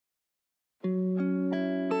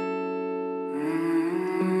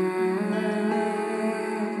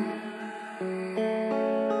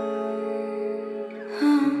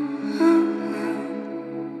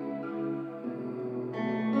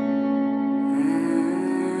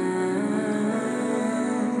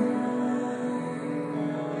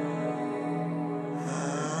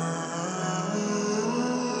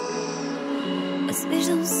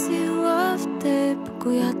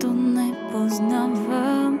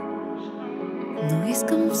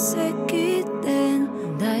Искам всеки ден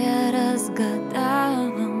да я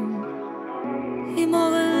разгадавам. И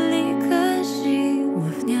мога ли, кажи,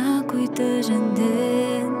 в някой тъжен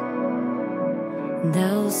ден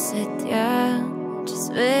да усетя, че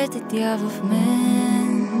свети тя в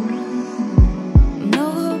мен.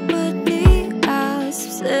 Много пъти аз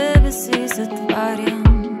в себе си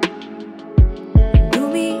затварям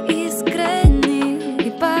думи искрени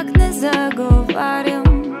и пак не заговарям,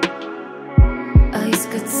 а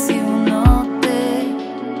искат силно те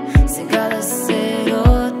сега да се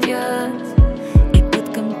родят и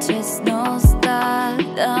път към честността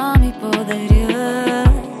да ми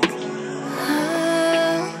подарят.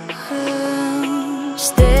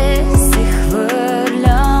 Ще се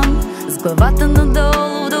хвърлям с главата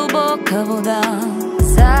надолу в дълбока вода,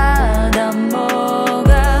 за да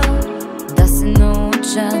мога да се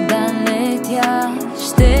науча да летя.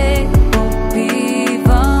 Ще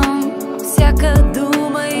попивам всяка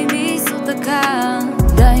дума и мисъл така,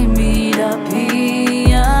 дай ми да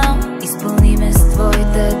пия, изпълни ме с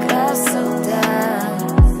твоята красота.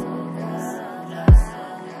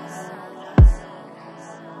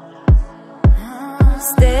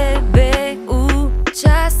 С тебе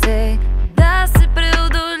уча се да се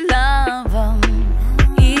преодолявам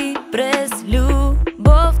и през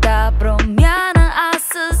любовта промяна аз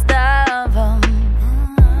създавам.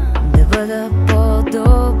 Да бъда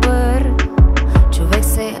по-добър човек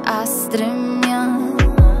се аз стремя,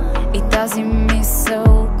 и тази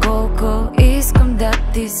мисъл колко искам да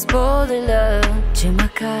ти споделя, че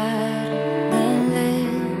макар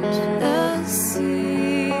далеч да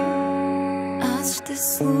си, аз ще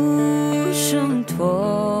слушам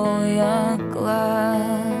твоя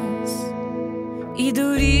глас. И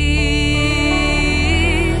дори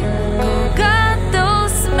когато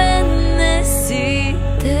с мен не си,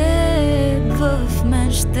 теб в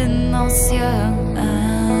мен ще нося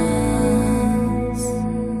аз.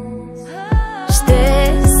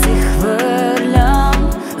 Ще се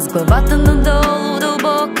хвърлям с главата надолу в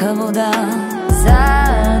дълбока вода, за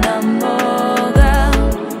да мога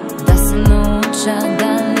да се науча